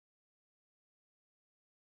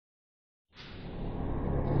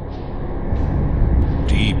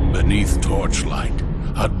Beneath Torchlight,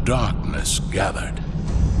 a darkness gathered.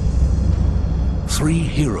 3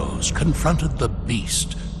 heroes confronted the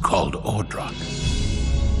beast called Ordrock.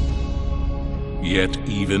 Yet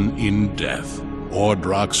even in death,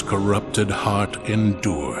 Ordrock's corrupted heart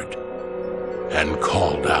endured and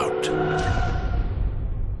called out.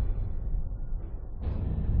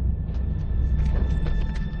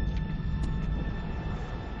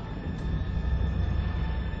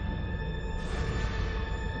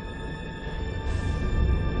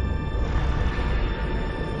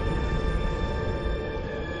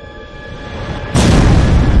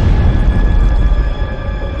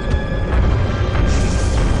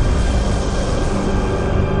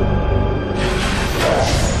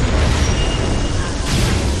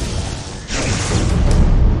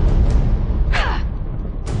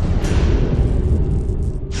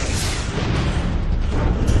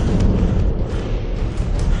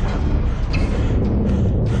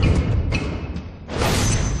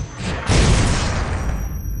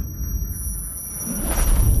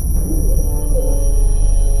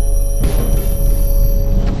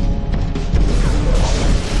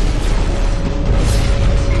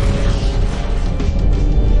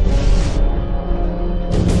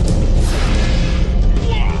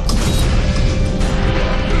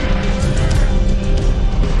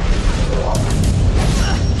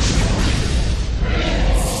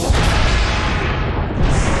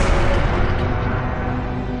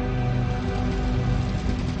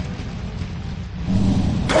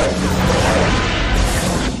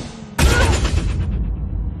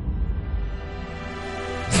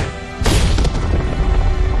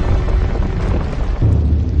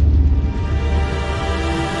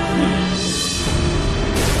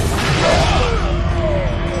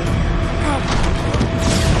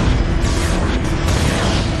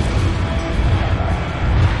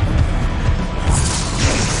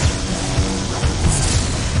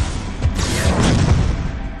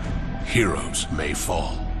 Heroes may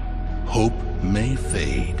fall, hope may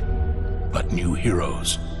fade, but new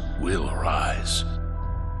heroes will arise.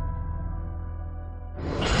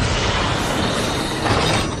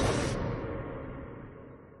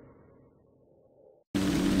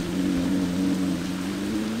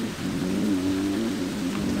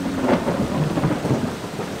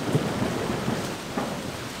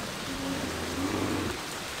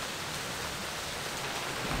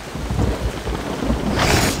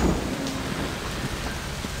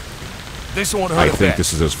 This won't hurt a bit. I think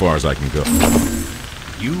this is as far as I can go.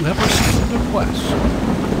 You have received a quest.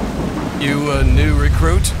 You a new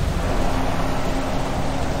recruit?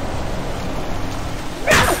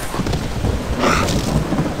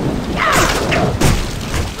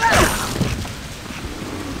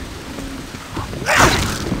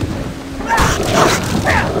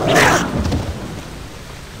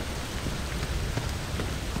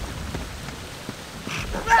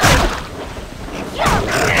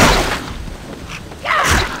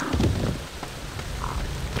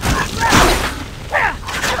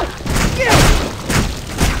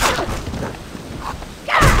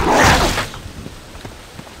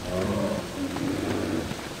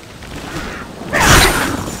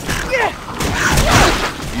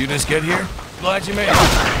 You just get here? Glad you made it.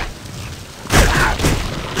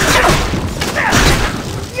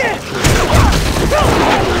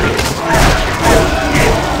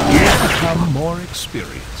 You've become more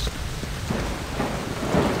experienced.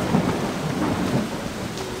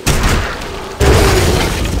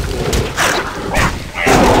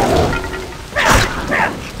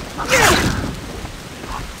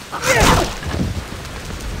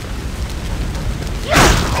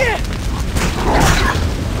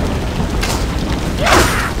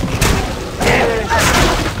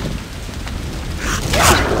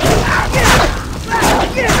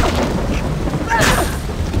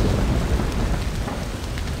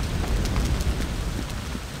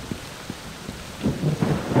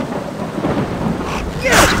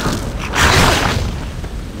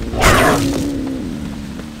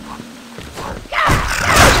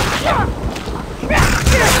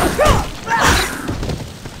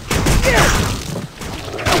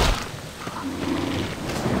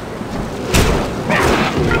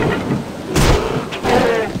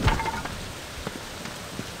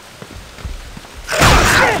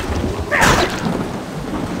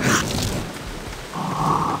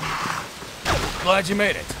 Glad you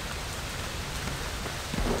made it.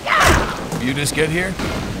 You just get here?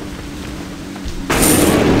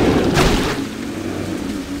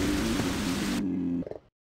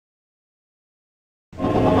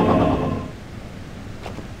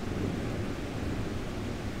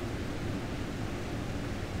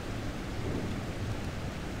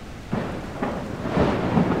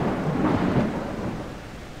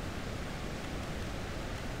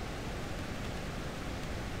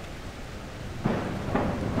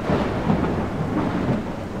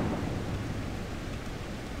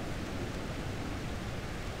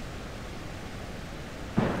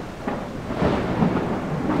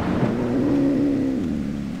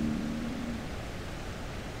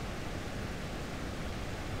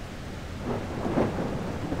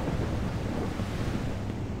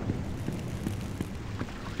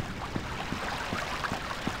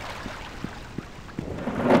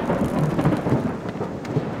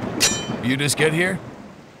 You just get here?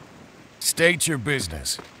 State your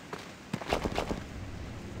business.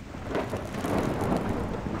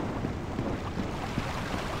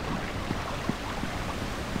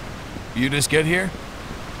 You just get here?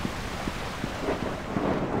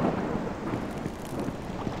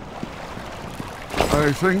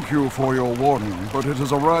 I thank you for your warning, but it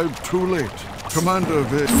has arrived too late. Commander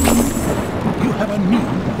Vic. You have a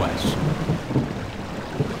new quest.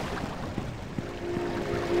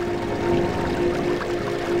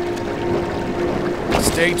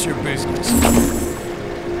 State your business.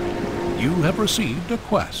 You have received a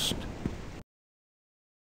quest.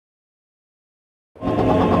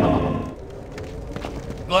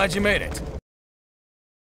 Glad you made it.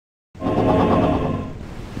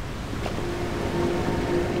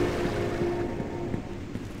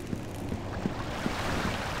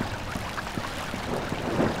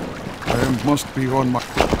 I must be on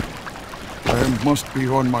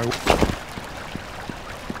my way.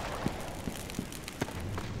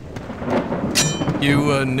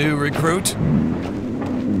 You a new recruit?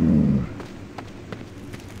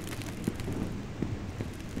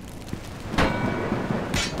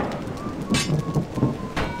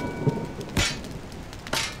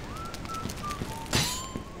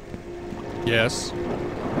 Yes.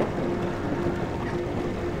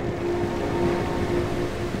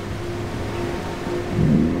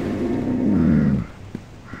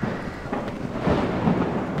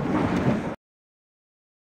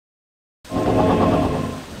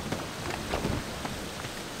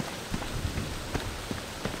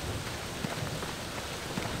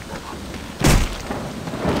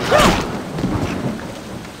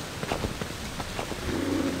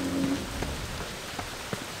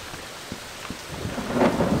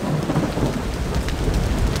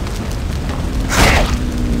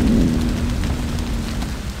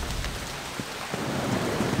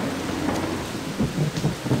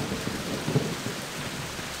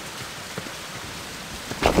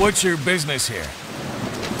 What's your business here?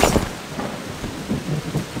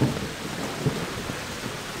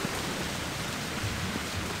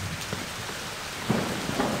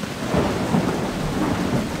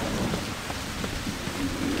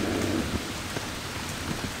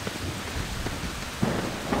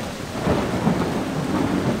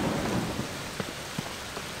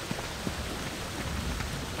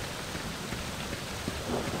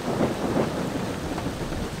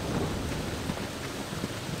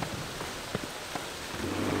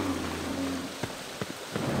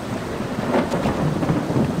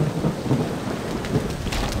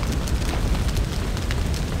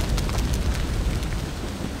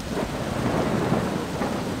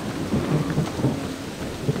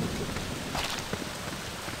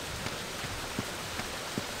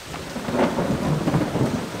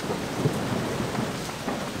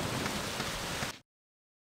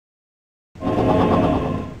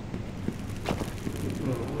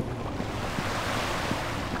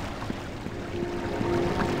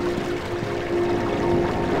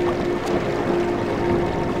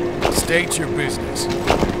 State your business.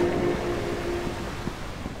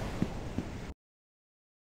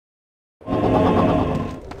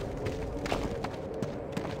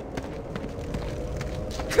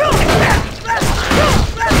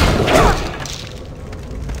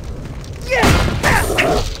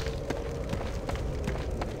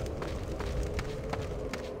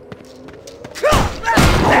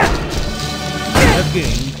 Have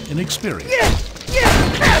gained in experience.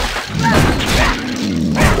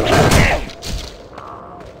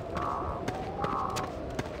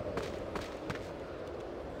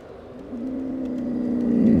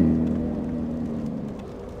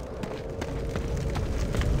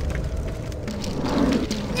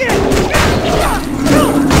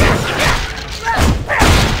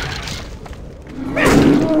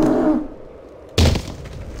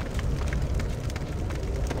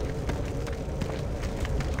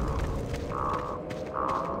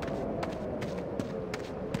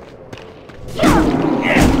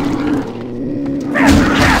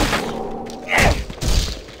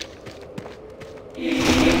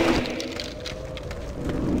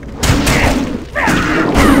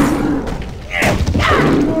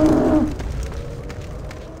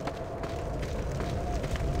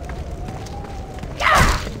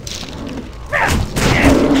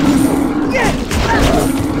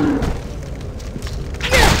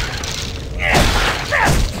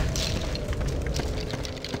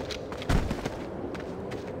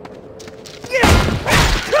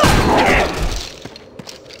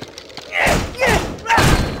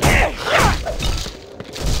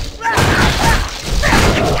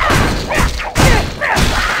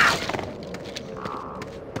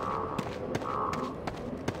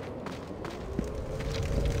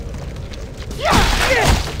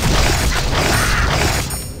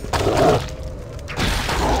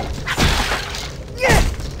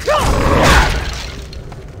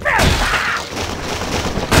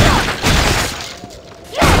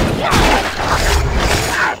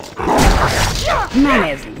 Man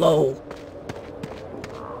is low.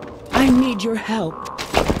 I need your help.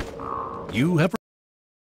 You have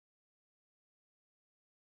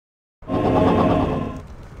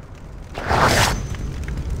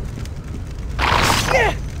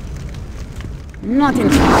Not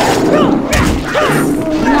enough.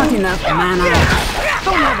 Not enough mana.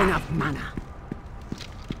 Don't have enough mana.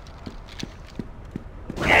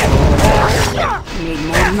 Need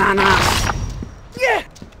more mana.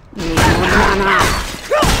 Need more mana.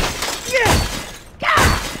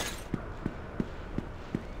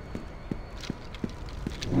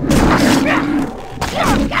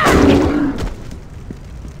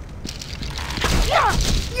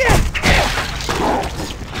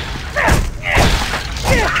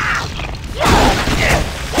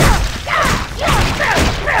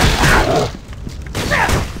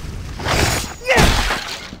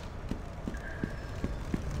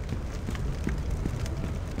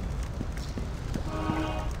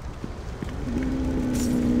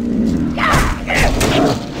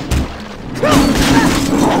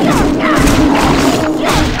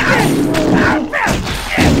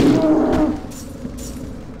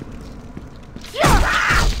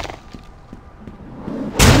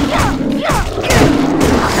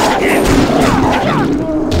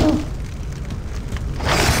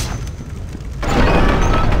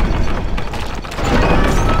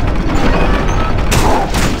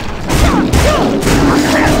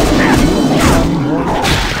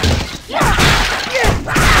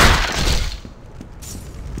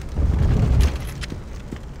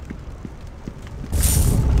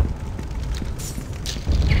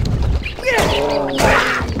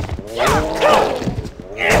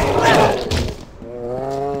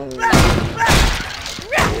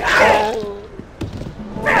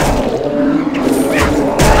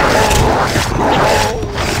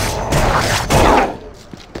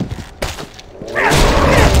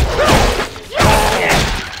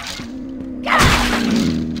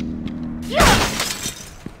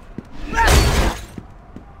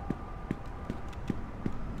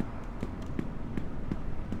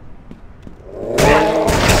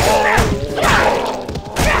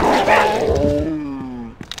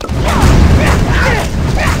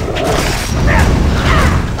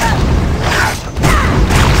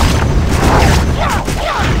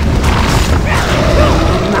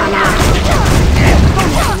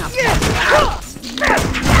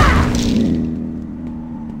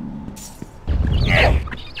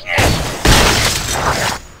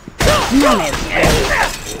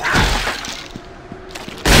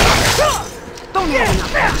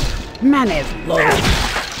 Man is low.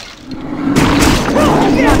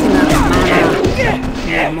 Not enough mana.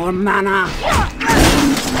 Need more mana.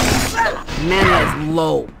 Man is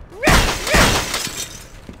low.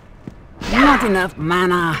 Not enough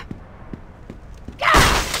mana.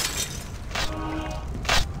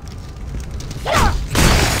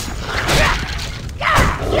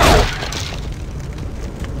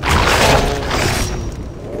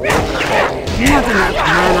 Not enough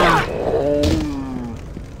mana.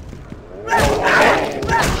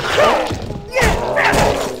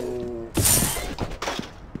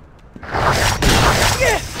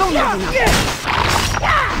 Don't have enough.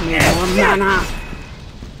 Need more mana.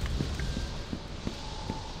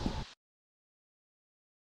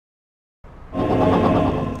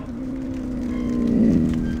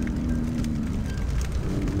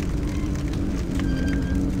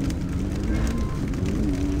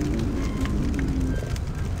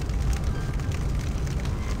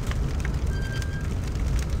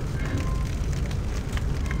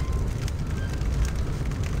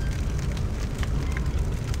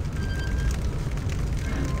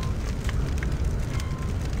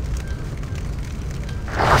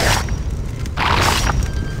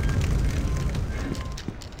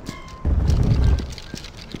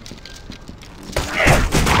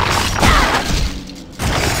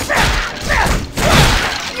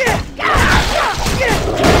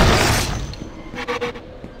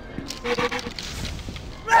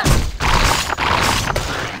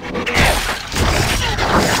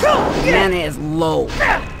 Man is low.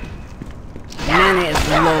 Man is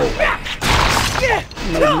low.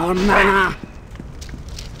 Need more mana.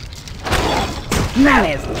 Man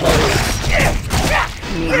is low.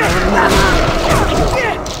 Need more mana.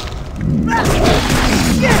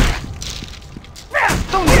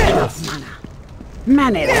 Don't have enough mana.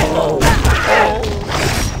 Man is low.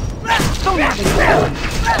 Don't have enough mana.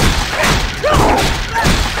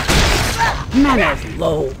 Man is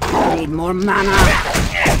low. Need more mana.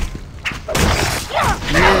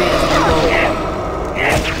 Man is low.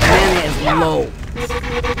 Man is low.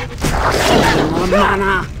 Need more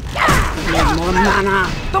mana. Need more mana.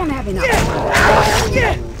 Don't have enough.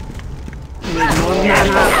 Need more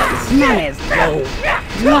mana. Mana is low.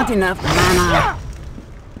 Not enough mana.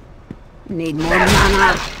 Need more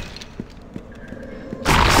mana.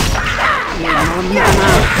 Need more mana.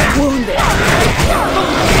 Wounded.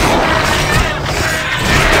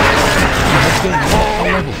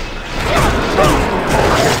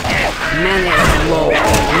 Mana is low.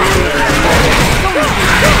 Mana is low.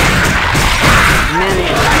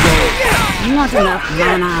 Not enough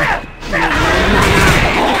mana.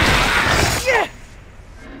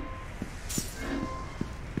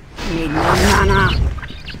 Need more mana. Need more mana.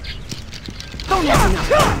 Don't have enough.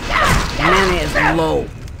 Mana is low.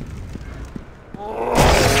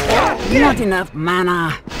 Not enough mana.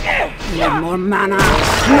 Need more mana.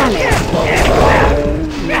 Mana is low.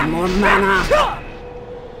 Need more mana.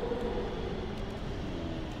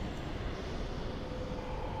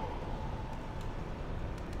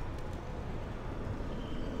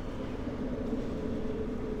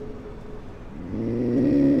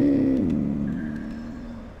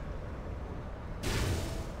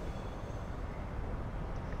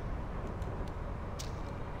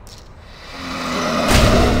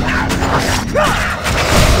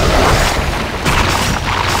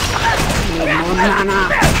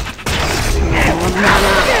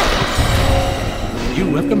 You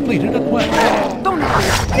have completed a quest. Don't have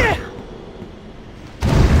enough.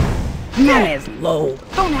 Mana is low.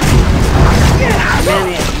 Don't have enough.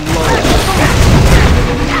 Mana is low.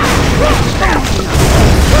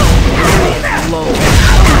 Mana is low.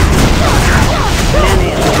 Mana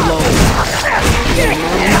is low. Need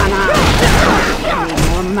more mana. Need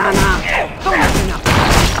more mana. Don't have enough.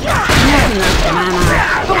 Not enough mana.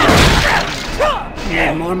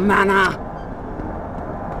 Need more mana.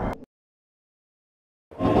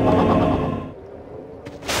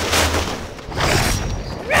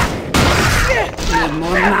 Need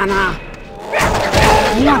more mana.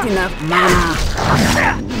 Not enough mana.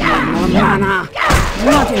 Need more mana.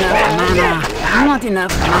 Not enough mana. Not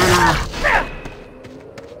enough mana.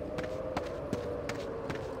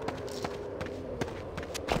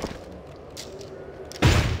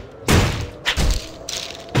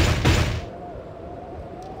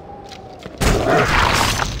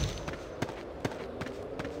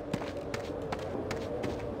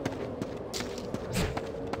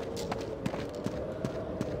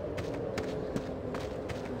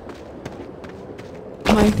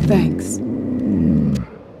 My thanks.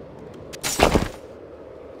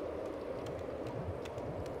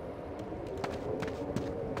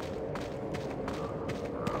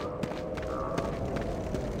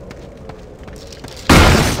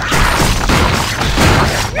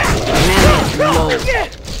 Mana is low.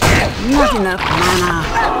 Not enough mana.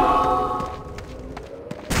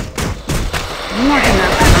 Not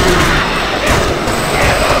enough mana.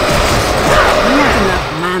 Not enough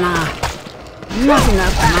mana. Not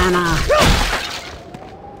enough mana.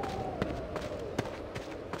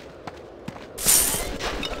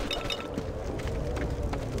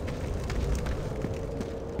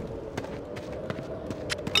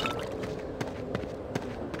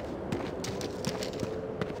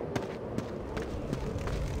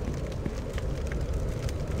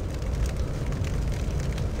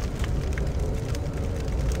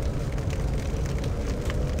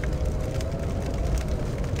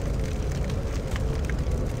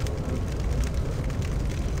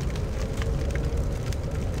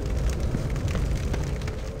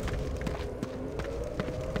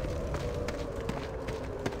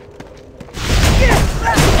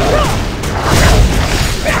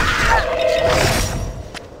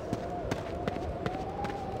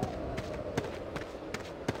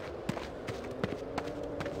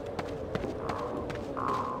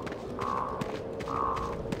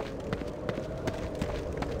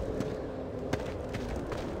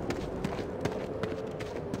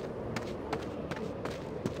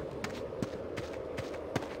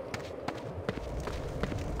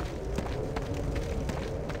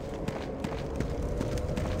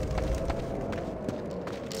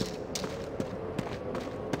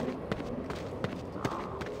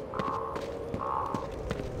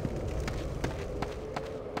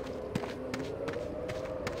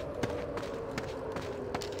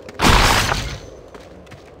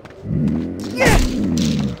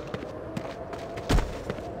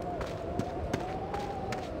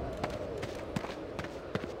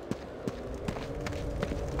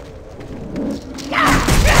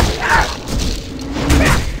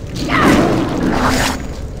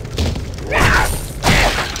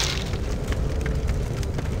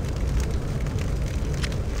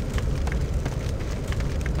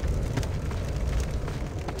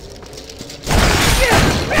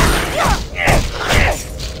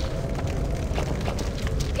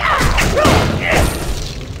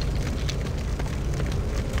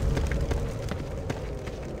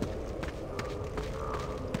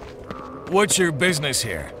 What's your business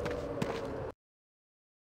here?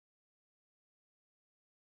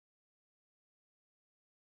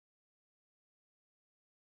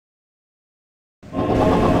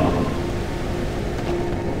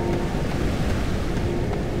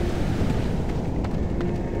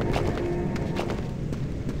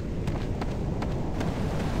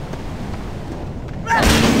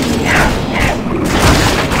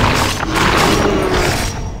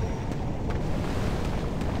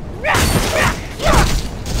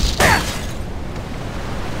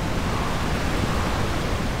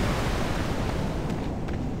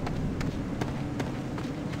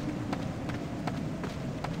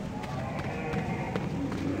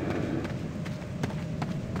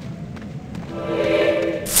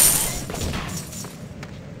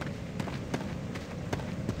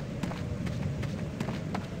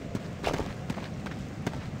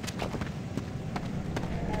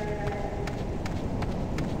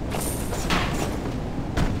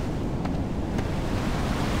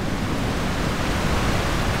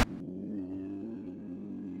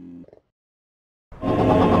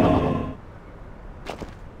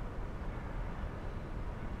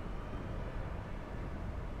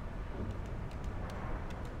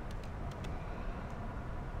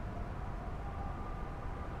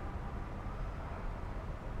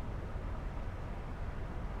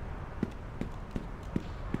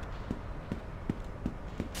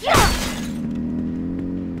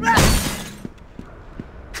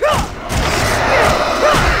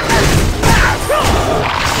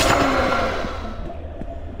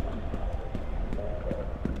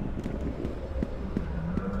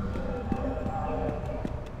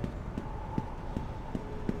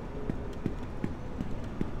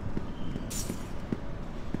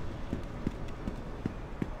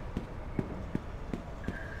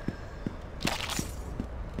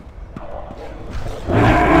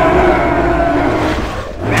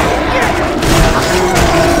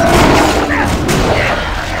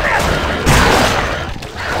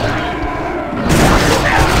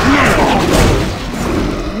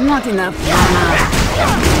 Not enough mana.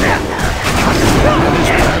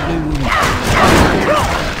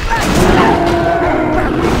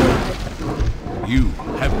 You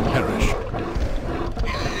have perished.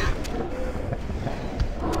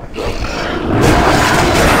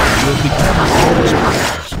 You have become false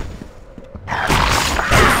brothers.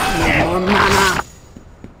 No more mana.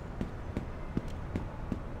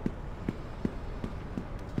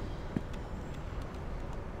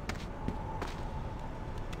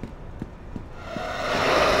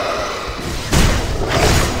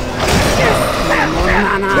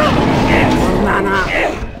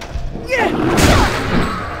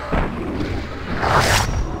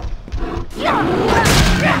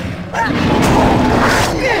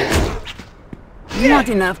 Not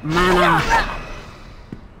enough mana.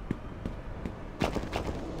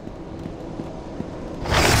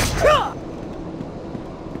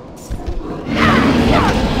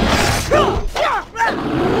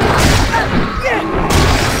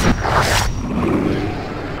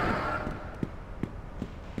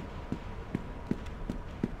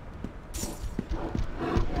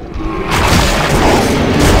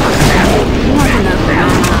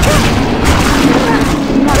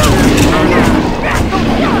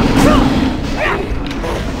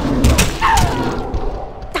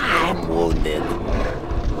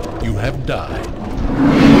 You have died.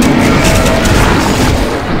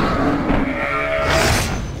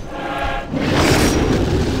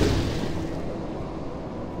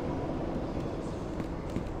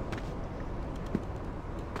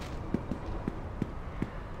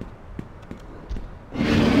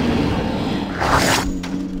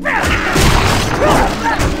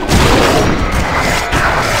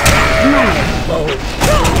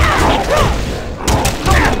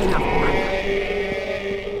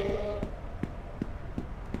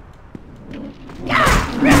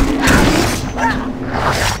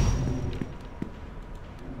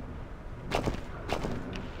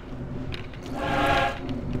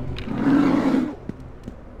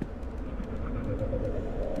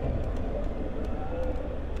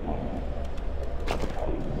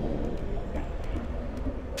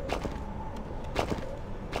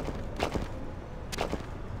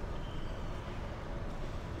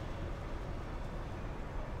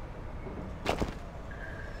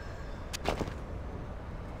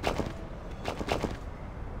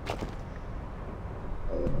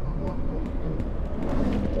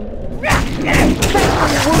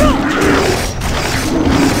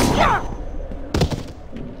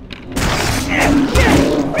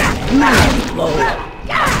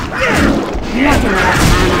 Not enough.